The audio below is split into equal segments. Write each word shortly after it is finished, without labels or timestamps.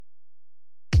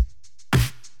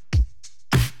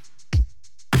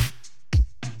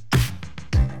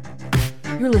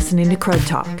You're listening to Crud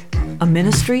Talk, a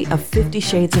ministry of 50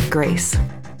 Shades of Grace.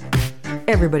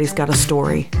 Everybody's got a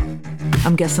story.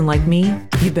 I'm guessing like me,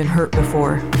 you've been hurt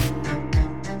before.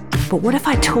 But what if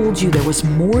I told you there was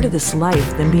more to this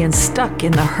life than being stuck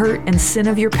in the hurt and sin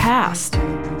of your past?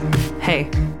 Hey,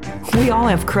 we all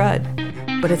have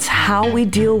crud, but it's how we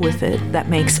deal with it that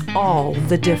makes all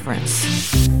the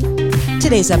difference.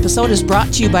 Today's episode is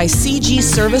brought to you by CG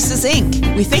Services,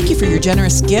 Inc. We thank you for your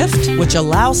generous gift, which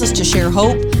allows us to share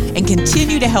hope and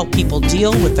continue to help people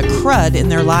deal with the crud in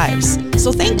their lives.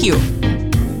 So thank you.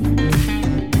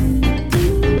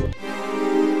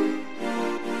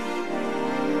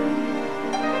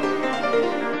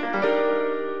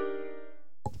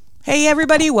 Hey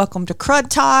everybody, welcome to Crud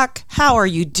Talk. How are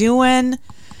you doing?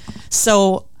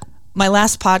 So my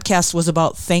last podcast was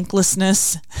about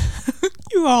thanklessness.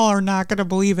 You all are not going to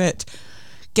believe it.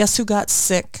 Guess who got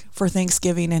sick for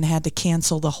Thanksgiving and had to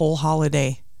cancel the whole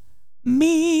holiday?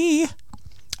 Me.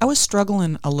 I was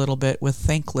struggling a little bit with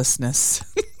thanklessness.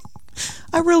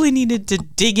 I really needed to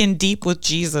dig in deep with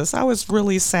Jesus. I was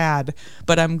really sad,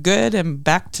 but I'm good and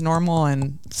back to normal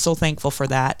and so thankful for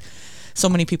that. So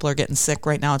many people are getting sick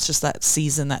right now. It's just that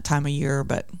season, that time of year.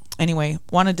 But anyway,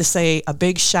 wanted to say a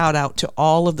big shout out to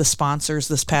all of the sponsors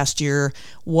this past year.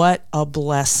 What a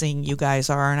blessing you guys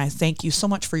are. And I thank you so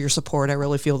much for your support. I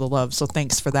really feel the love. So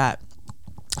thanks for that.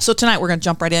 So tonight we're going to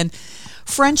jump right in.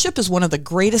 Friendship is one of the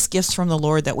greatest gifts from the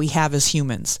Lord that we have as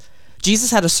humans.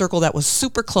 Jesus had a circle that was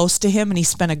super close to him and he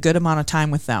spent a good amount of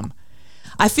time with them.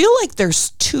 I feel like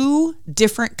there's two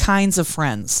different kinds of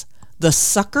friends. The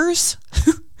suckers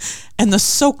and the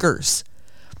soakers.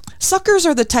 Suckers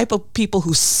are the type of people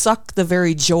who suck the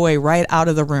very joy right out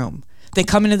of the room. They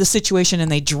come into the situation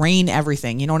and they drain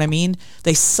everything. You know what I mean?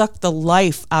 They suck the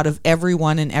life out of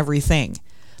everyone and everything.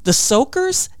 The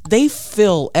soakers, they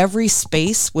fill every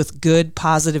space with good,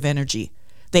 positive energy.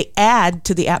 They add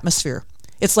to the atmosphere.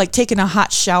 It's like taking a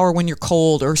hot shower when you're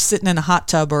cold or sitting in a hot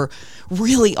tub or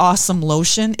really awesome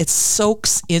lotion. It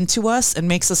soaks into us and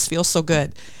makes us feel so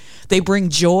good. They bring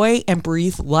joy and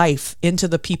breathe life into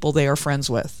the people they are friends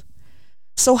with.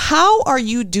 So how are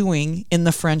you doing in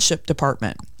the friendship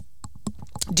department?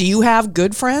 Do you have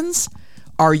good friends?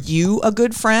 Are you a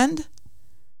good friend?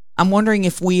 I'm wondering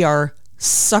if we are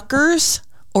suckers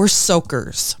or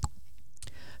soakers.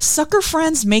 Sucker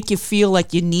friends make you feel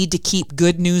like you need to keep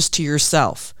good news to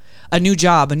yourself. A new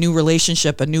job, a new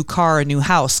relationship, a new car, a new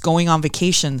house, going on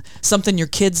vacation, something your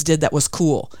kids did that was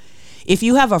cool. If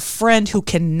you have a friend who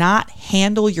cannot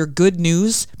handle your good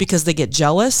news because they get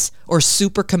jealous or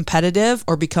super competitive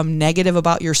or become negative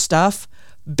about your stuff,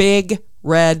 big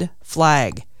red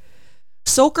flag.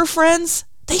 Soaker friends,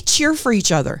 they cheer for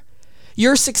each other.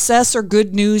 Your success or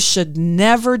good news should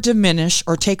never diminish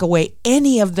or take away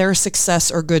any of their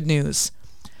success or good news.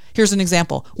 Here's an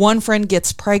example. One friend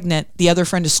gets pregnant, the other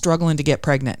friend is struggling to get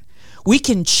pregnant. We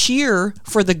can cheer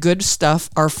for the good stuff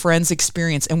our friends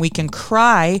experience, and we can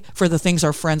cry for the things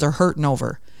our friends are hurting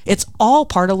over. It's all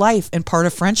part of life and part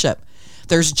of friendship.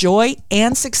 There's joy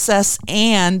and success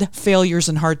and failures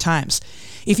and hard times.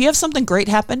 If you have something great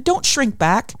happen, don't shrink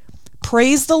back.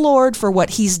 Praise the Lord for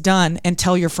what he's done and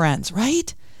tell your friends,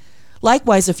 right?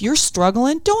 Likewise, if you're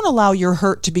struggling, don't allow your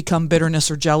hurt to become bitterness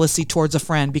or jealousy towards a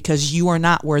friend because you are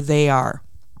not where they are.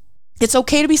 It's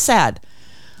okay to be sad.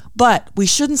 But we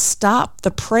shouldn't stop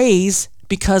the praise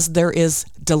because there is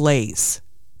delays.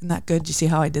 Isn't that good? You see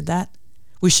how I did that?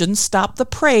 We shouldn't stop the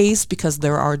praise because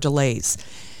there are delays.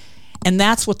 And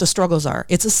that's what the struggles are.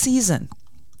 It's a season.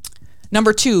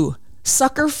 Number 2,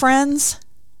 sucker friends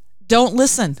don't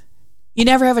listen. You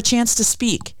never have a chance to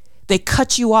speak. They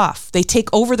cut you off. They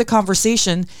take over the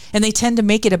conversation and they tend to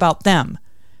make it about them.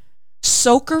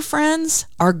 Soaker friends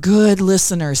are good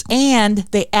listeners and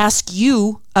they ask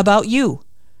you about you.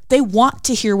 They want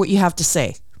to hear what you have to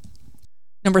say.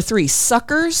 Number 3,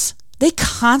 suckers, they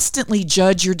constantly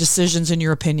judge your decisions and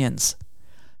your opinions.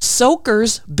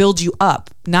 Soakers build you up,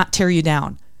 not tear you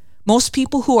down. Most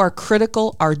people who are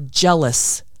critical are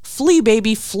jealous. Flee,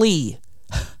 baby, flee.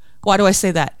 Why do I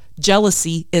say that?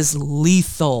 Jealousy is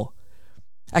lethal.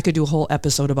 I could do a whole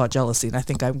episode about jealousy, and I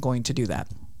think I'm going to do that.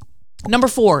 Number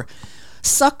 4,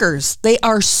 suckers, they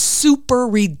are super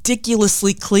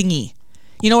ridiculously clingy.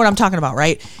 You know what I'm talking about,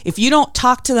 right? If you don't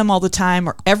talk to them all the time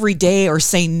or every day or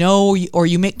say no or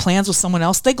you make plans with someone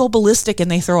else, they go ballistic and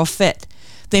they throw a fit.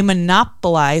 They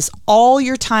monopolize all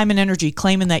your time and energy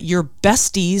claiming that you're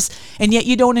besties and yet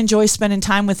you don't enjoy spending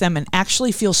time with them and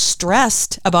actually feel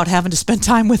stressed about having to spend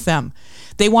time with them.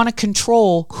 They want to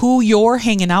control who you're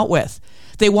hanging out with.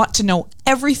 They want to know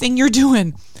everything you're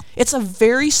doing. It's a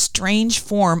very strange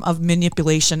form of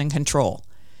manipulation and control.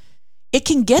 It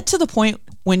can get to the point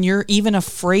when you're even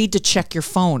afraid to check your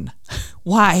phone.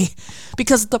 Why?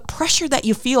 Because the pressure that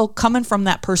you feel coming from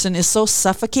that person is so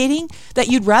suffocating that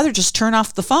you'd rather just turn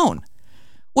off the phone.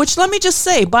 Which, let me just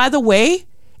say, by the way,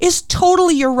 is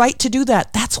totally your right to do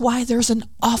that. That's why there's an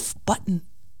off button.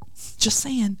 Just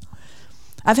saying.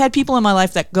 I've had people in my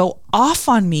life that go off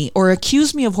on me or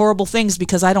accuse me of horrible things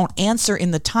because I don't answer in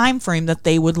the time frame that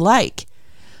they would like.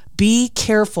 Be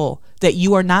careful that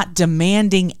you are not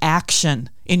demanding action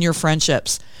in your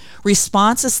friendships.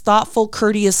 Response is thoughtful,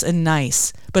 courteous, and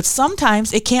nice, but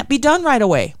sometimes it can't be done right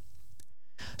away.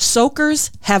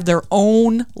 Soakers have their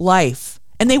own life,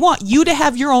 and they want you to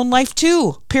have your own life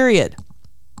too, period.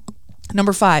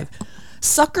 Number 5,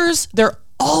 suckers, they're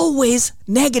always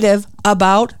negative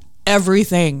about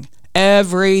everything,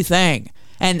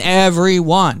 and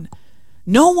everyone.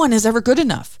 No one is ever good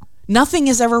enough. Nothing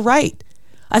is ever right.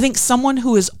 I think someone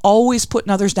who is always putting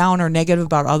others down or negative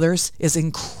about others is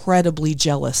incredibly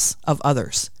jealous of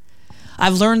others.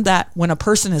 I've learned that when a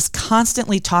person is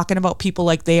constantly talking about people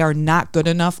like they are not good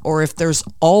enough, or if there's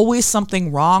always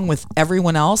something wrong with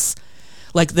everyone else,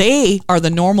 like they are the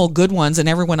normal good ones and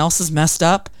everyone else is messed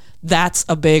up, that's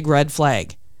a big red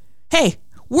flag. Hey,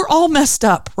 we're all messed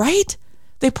up, right?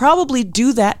 They probably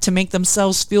do that to make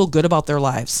themselves feel good about their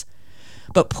lives.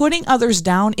 But putting others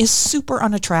down is super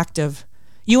unattractive.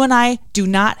 You and I do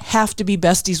not have to be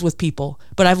besties with people,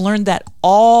 but I've learned that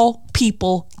all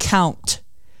people count.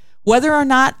 Whether or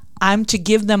not I'm to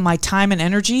give them my time and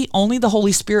energy, only the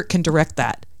Holy Spirit can direct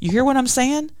that. You hear what I'm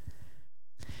saying?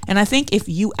 And I think if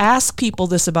you ask people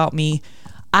this about me,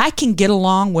 I can get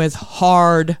along with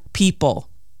hard people.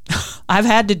 I've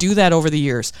had to do that over the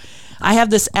years. I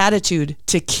have this attitude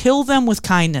to kill them with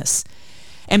kindness.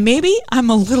 And maybe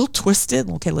I'm a little twisted.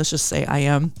 Okay, let's just say I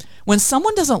am. When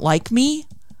someone doesn't like me,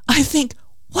 I think,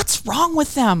 what's wrong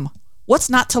with them? What's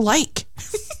not to like?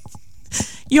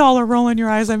 Y'all are rolling your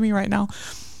eyes at me right now.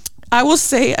 I will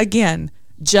say again,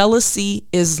 jealousy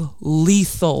is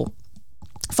lethal.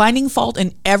 Finding fault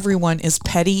in everyone is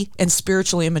petty and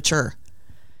spiritually immature.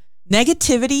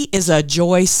 Negativity is a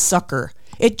joy sucker.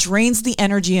 It drains the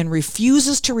energy and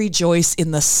refuses to rejoice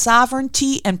in the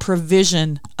sovereignty and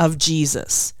provision of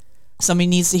Jesus. Somebody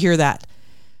needs to hear that.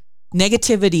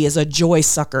 Negativity is a joy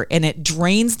sucker, and it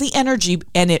drains the energy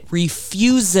and it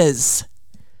refuses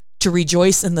to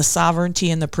rejoice in the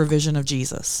sovereignty and the provision of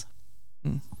Jesus.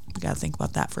 We got to think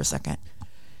about that for a second.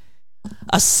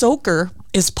 A soaker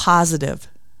is positive.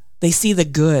 They see the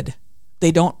good.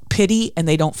 They don't pity and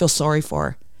they don't feel sorry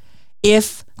for.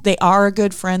 If they are a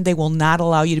good friend, they will not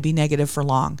allow you to be negative for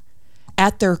long.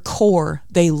 At their core,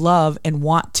 they love and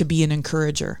want to be an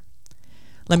encourager.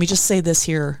 Let me just say this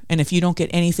here, and if you don't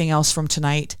get anything else from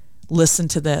tonight, listen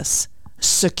to this.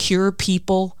 Secure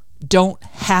people don't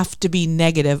have to be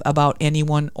negative about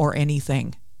anyone or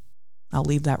anything. I'll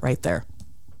leave that right there.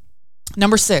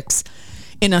 Number 6,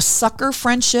 in a sucker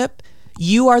friendship,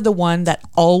 you are the one that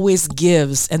always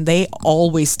gives and they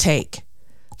always take.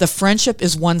 The friendship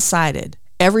is one-sided.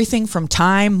 Everything from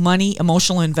time, money,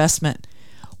 emotional investment.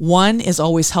 One is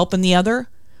always helping the other.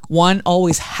 One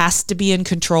always has to be in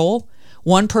control.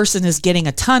 One person is getting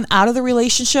a ton out of the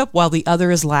relationship while the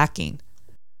other is lacking.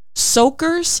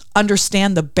 Soakers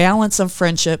understand the balance of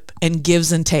friendship and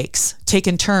gives and takes,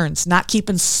 taking turns, not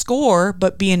keeping score,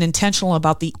 but being intentional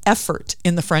about the effort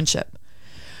in the friendship.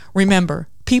 Remember,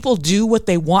 people do what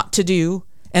they want to do,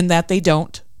 and that they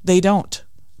don't.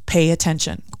 Pay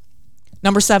attention.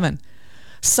 Number 7,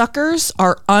 suckers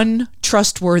are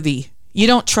untrustworthy. You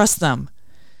don't trust them.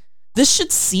 This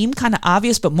should seem kind of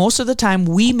obvious, but most of the time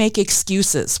we make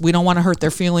excuses. We don't want to hurt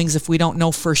their feelings if we don't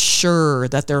know for sure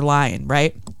that they're lying,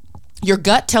 right? Your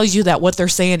gut tells you that what they're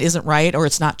saying isn't right, or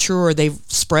it's not true, or they've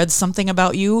spread something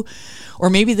about you, or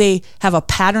maybe they have a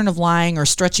pattern of lying or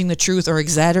stretching the truth or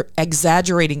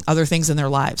exaggerating other things in their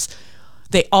lives.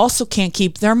 They also can't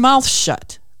keep their mouth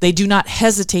shut. They do not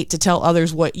hesitate to tell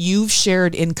others what you've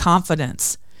shared in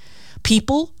confidence.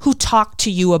 People who talk to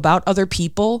you about other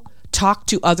people talk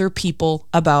to other people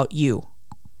about you.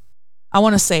 I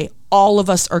want to say all of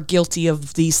us are guilty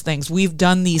of these things. We've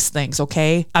done these things,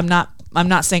 okay? I'm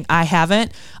not saying I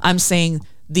haven't. I'm saying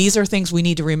these are things we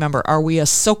need to remember. Are we a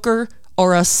soaker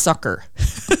or a sucker?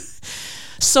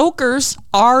 Soakers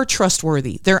are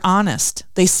trustworthy. They're honest.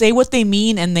 They say what they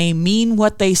mean and they mean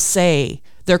what they say.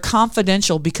 They're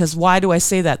confidential because why do I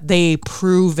say that? They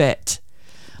prove it.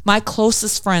 My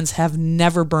closest friends have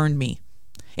never burned me.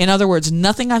 In other words,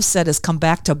 nothing I've said has come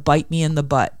back to bite me in the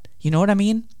butt. You know what I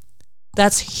mean?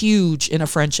 That's huge in a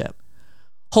friendship.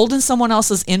 Holding someone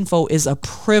else's info is a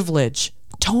privilege.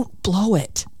 Don't blow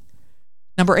it.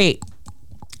 Number 8,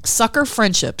 sucker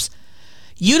friendships.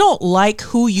 You don't like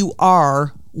who you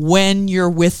are when you're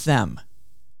with them.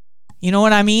 You know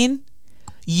what I mean?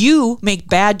 You make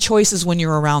bad choices when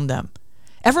you're around them.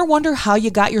 Ever wonder how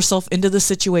you got yourself into the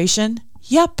situation?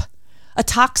 Yep. A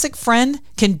toxic friend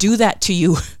can do that to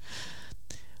you.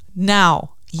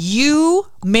 Now, you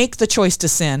make the choice to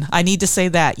sin. I need to say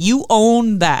that. You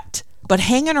own that. But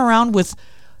hanging around with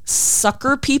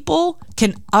sucker people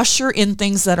can usher in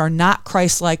things that are not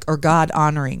Christ-like or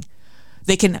God-honoring.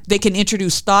 They can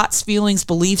introduce thoughts, feelings,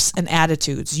 beliefs, and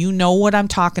attitudes. You know what I'm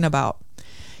talking about.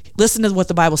 Listen to what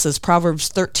the Bible says, Proverbs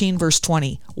 13, verse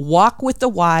 20. Walk with the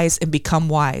wise and become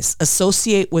wise.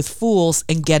 Associate with fools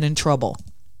and get in trouble.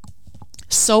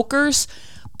 Soakers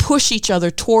push each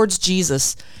other towards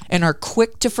Jesus and are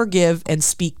quick to forgive and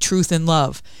speak truth in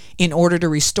love in order to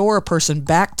restore a person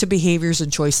back to behaviors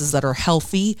and choices that are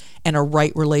healthy and a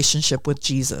right relationship with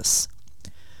Jesus.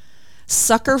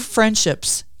 Sucker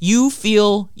friendships, you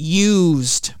feel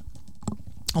used.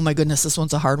 Oh my goodness, this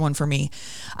one's a hard one for me.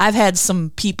 I've had some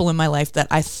people in my life that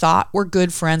I thought were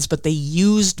good friends, but they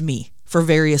used me for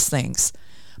various things.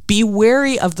 Be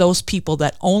wary of those people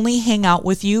that only hang out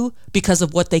with you because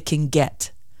of what they can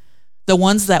get. The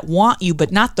ones that want you,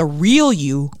 but not the real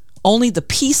you, only the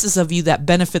pieces of you that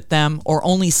benefit them, or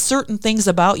only certain things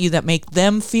about you that make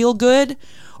them feel good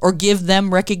or give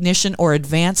them recognition or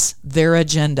advance their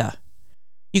agenda.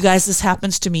 You guys, this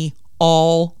happens to me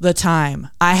all the time.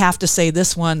 I have to say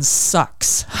this one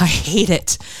sucks. I hate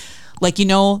it. Like, you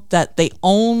know, that the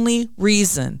only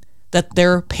reason that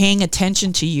they're paying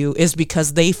attention to you is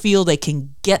because they feel they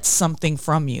can get something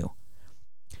from you.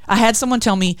 I had someone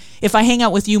tell me, if I hang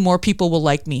out with you, more people will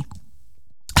like me.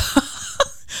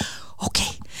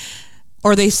 Okay.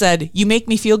 Or they said, you make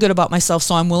me feel good about myself,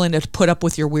 so I'm willing to put up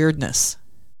with your weirdness.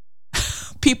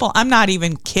 People, I'm not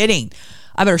even kidding.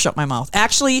 I better shut my mouth.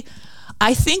 Actually,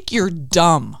 I think you're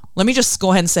dumb. Let me just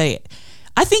go ahead and say it.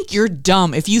 I think you're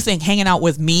dumb if you think hanging out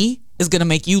with me is going to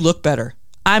make you look better.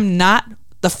 I'm not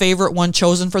the favorite one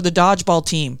chosen for the dodgeball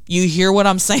team. You hear what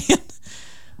I'm saying?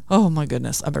 Oh my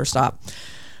goodness, I better stop.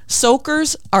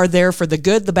 Soakers are there for the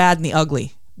good, the bad, and the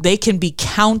ugly. They can be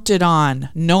counted on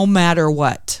no matter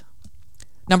what.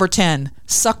 Number 10,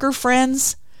 sucker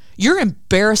friends. You're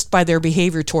embarrassed by their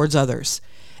behavior towards others,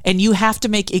 and you have to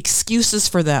make excuses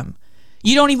for them.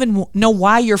 You don't even know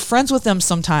why you're friends with them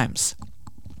sometimes.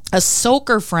 A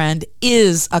soaker friend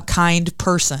is a kind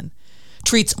person,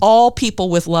 treats all people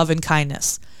with love and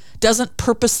kindness, doesn't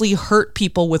purposely hurt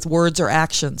people with words or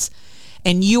actions,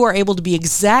 and you are able to be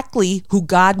exactly who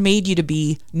God made you to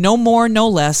be, no more, no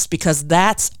less, because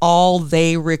that's all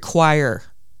they require.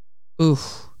 Ooh.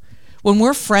 When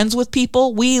we're friends with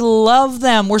people, we love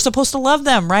them. We're supposed to love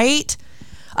them, right?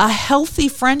 A healthy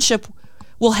friendship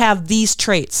will have these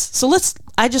traits. So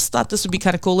I just thought this would be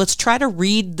kind of cool. Let's try to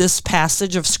read this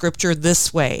passage of scripture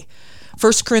this way.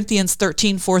 1 Corinthians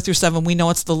 13, 4-7, we know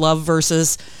it's the love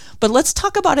verses, but let's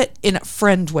talk about it in a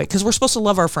friend way, because we're supposed to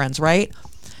love our friends, right?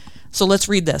 So let's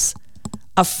read this.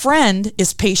 A friend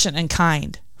is patient and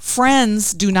kind.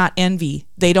 Friends do not envy.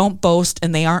 They don't boast,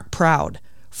 and they aren't proud.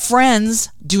 Friends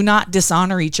do not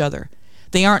dishonor each other.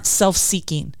 They aren't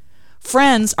self-seeking.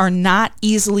 Friends are not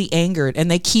easily angered,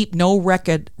 and they keep no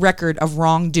record of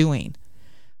wrongdoing.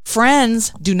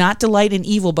 Friends do not delight in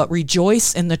evil, but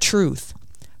rejoice in the truth.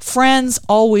 Friends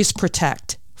always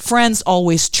protect. Friends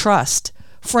always trust.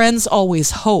 Friends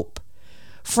always hope.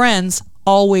 Friends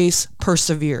always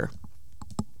persevere.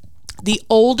 The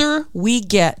older we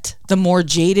get, the more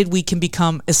jaded we can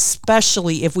become,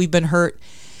 especially if we've been hurt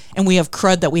and we have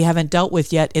crud that we haven't dealt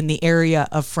with yet in the area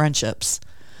of friendships.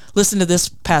 Listen to this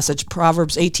passage,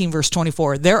 Proverbs 18, verse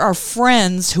 24. There are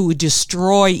friends who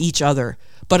destroy each other,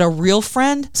 but a real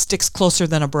friend sticks closer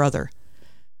than a brother.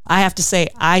 I have to say,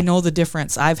 I know the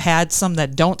difference. I've had some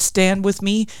that don't stand with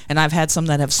me, and I've had some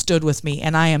that have stood with me,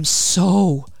 and I am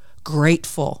so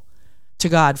grateful to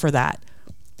God for that.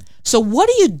 So what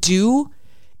do you do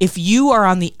if you are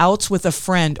on the outs with a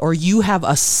friend, or you have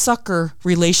a sucker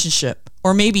relationship,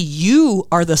 or maybe you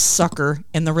are the sucker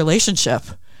in the relationship?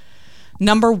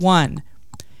 Number 1,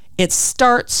 it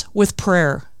starts with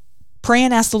prayer. Pray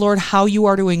and ask the Lord how you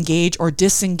are to engage or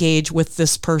disengage with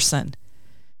this person.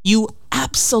 You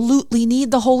absolutely need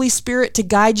the Holy Spirit to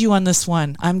guide you on this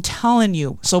one. I'm telling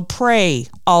you. So pray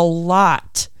a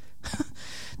lot.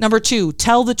 Number 2,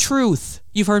 tell the truth.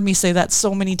 You've heard me say that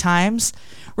so many times.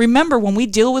 Remember, when we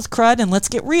deal with crud, and let's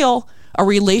get real, a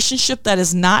relationship that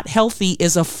is not healthy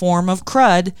is a form of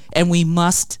crud, and we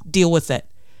must deal with it.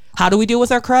 How do we deal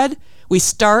with our crud? We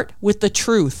start with the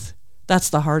truth. That's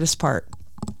the hardest part.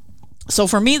 So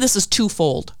for me, this is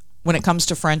twofold when it comes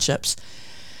to friendships.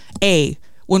 A,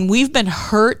 When we've been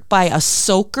hurt by a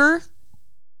soaker,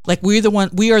 like we are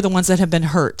the ones that have been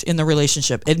hurt in the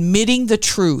relationship, admitting the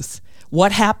truth.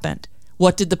 What happened?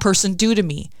 What did the person do to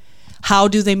me? How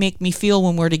do they make me feel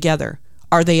when we're together?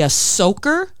 Are they a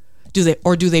soaker? Do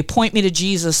they point me to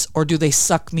Jesus, or do they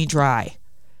suck me dry?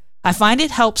 I find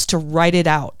it helps to write it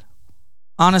out.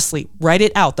 Honestly, write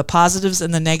it out, the positives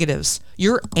and the negatives.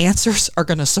 Your answers are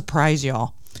going to surprise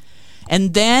y'all.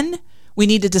 And then we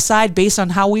need to decide, based on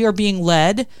how we are being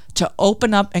led, to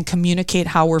open up and communicate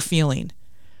how we're feeling.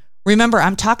 Remember,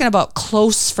 I'm talking about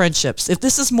close friendships. If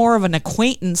this is more of an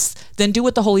acquaintance, then do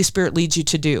what the Holy Spirit leads you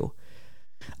to do.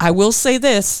 I will say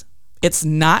this, it's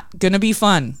not going to be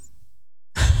fun.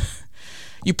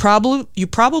 You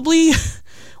probably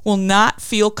will not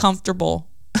feel comfortable.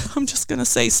 I'm just going to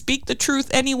say, speak the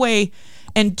truth anyway,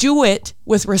 and do it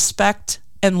with respect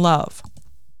and love.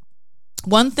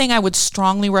 One thing I would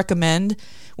strongly recommend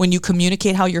when you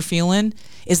communicate how you're feeling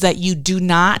is that you do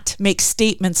not make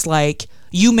statements like,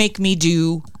 you make me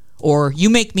do, or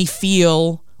you make me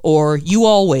feel, or you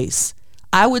always.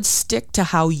 I would stick to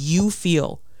how you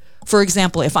feel. For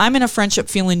example, if I'm in a friendship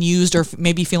feeling used or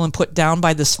maybe feeling put down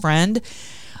by this friend,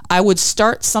 I would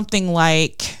start something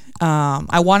like,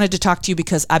 I wanted to talk to you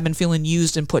because I've been feeling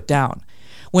used and put down.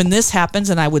 When this happens,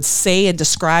 and I would say and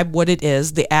describe what it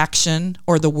is, the action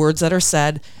or the words that are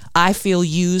said, I feel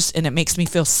used and it makes me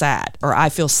feel sad, or I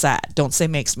feel sad. Don't say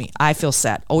makes me, I feel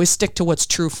sad. Always stick to what's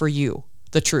true for you,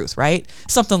 the truth, right?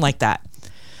 Something like that.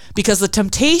 Because the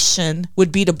temptation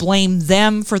would be to blame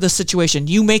them for the situation.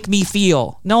 You make me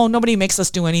feel. No, nobody makes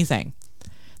us do anything.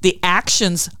 The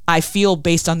actions I feel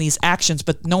based on these actions,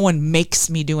 but no one makes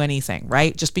me do anything,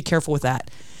 right? Just be careful with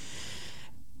that.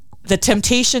 The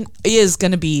temptation is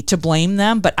going to be to blame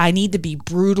them, but I need to be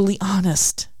brutally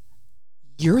honest.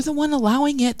 You're the one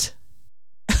allowing it.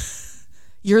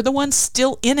 You're the one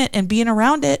still in it and being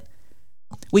around it.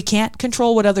 We can't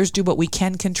control what others do, but we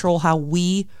can control how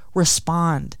we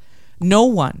respond. No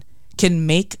one can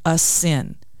make us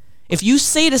sin. If you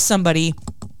say to somebody,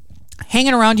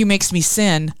 hanging around you makes me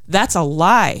sin, that's a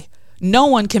lie. No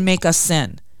one can make us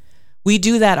sin. We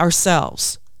do that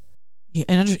ourselves.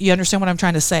 You understand what I'm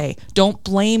trying to say? Don't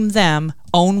blame them.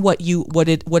 Own what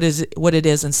it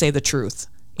is and say the truth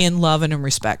in love and in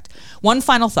respect. One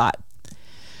final thought.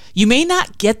 You may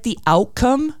not get the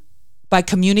outcome by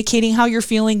communicating how you're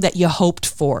feeling that you hoped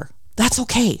for. That's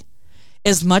okay.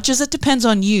 As much as it depends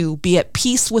on you, be at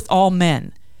peace with all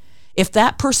men. If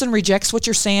that person rejects what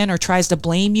you're saying or tries to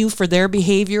blame you for their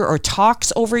behavior or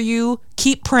talks over you,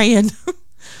 keep praying.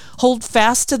 Hold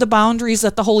fast to the boundaries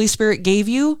that the Holy Spirit gave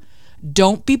you.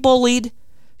 Don't be bullied.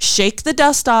 Shake the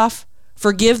dust off.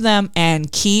 Forgive them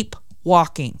and keep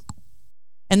walking.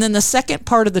 And then the second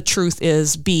part of the truth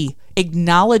is B,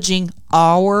 acknowledging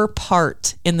our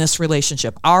part in this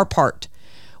relationship, our part.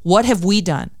 What have we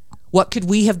done? What could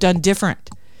we have done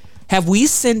different? Have we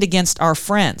sinned against our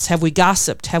friends? Have we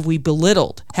gossiped? Have we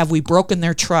belittled? Have we broken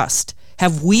their trust?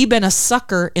 Have we been a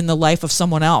sucker in the life of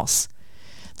someone else?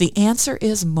 The answer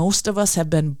is most of us have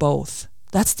been both.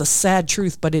 That's the sad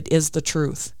truth, but it is the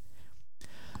truth.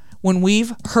 When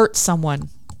we've hurt someone,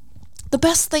 the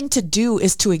best thing to do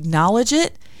is to acknowledge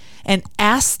it and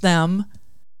ask them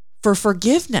for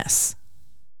forgiveness.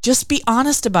 Just be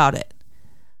honest about it.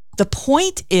 The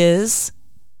point is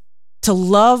to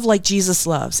love like Jesus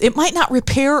loves. It might not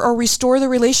repair or restore the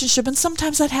relationship, and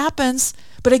sometimes that happens.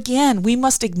 But again, we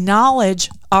must acknowledge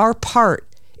our part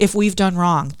if we've done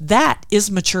wrong. That is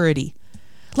maturity.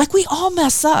 Like, we all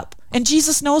mess up, and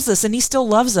Jesus knows this, and he still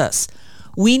loves us.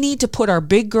 We need to put our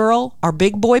big girl, our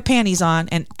big boy panties on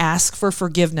and ask for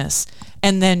forgiveness,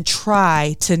 and then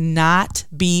try to not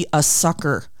be a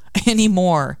sucker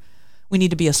anymore. We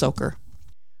need to be a soaker.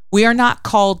 We are not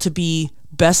called to be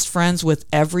best friends with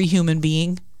every human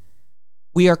being.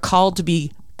 We are called to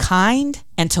be kind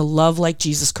and to love like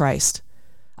Jesus Christ.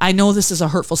 I know this is a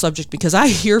hurtful subject because I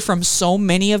hear from so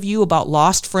many of you about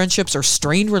lost friendships or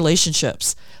strained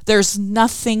relationships. There's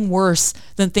nothing worse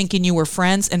than thinking you were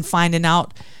friends and finding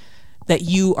out that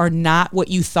you are not what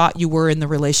you thought you were in the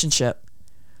relationship,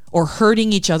 or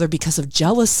hurting each other because of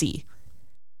jealousy.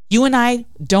 You and I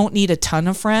don't need a ton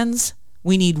of friends.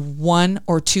 We need one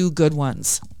or two good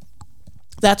ones.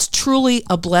 That's truly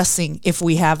a blessing if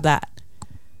we have that.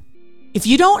 If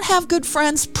you don't have good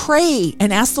friends, pray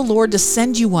and ask the Lord to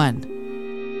send you one.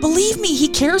 Believe me, he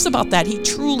cares about that. He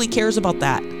truly cares about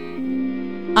that.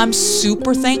 I'm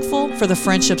super thankful for the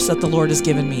friendships that the Lord has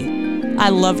given me. I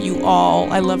love you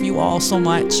all. I love you all so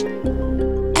much.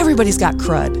 Everybody's got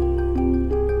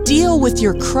crud. Deal with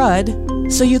your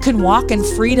crud so you can walk in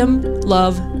freedom,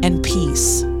 love, and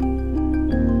peace.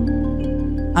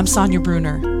 I'm Sonia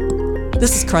Bruner.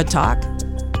 This is Crud Talk.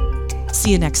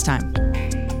 See you next time.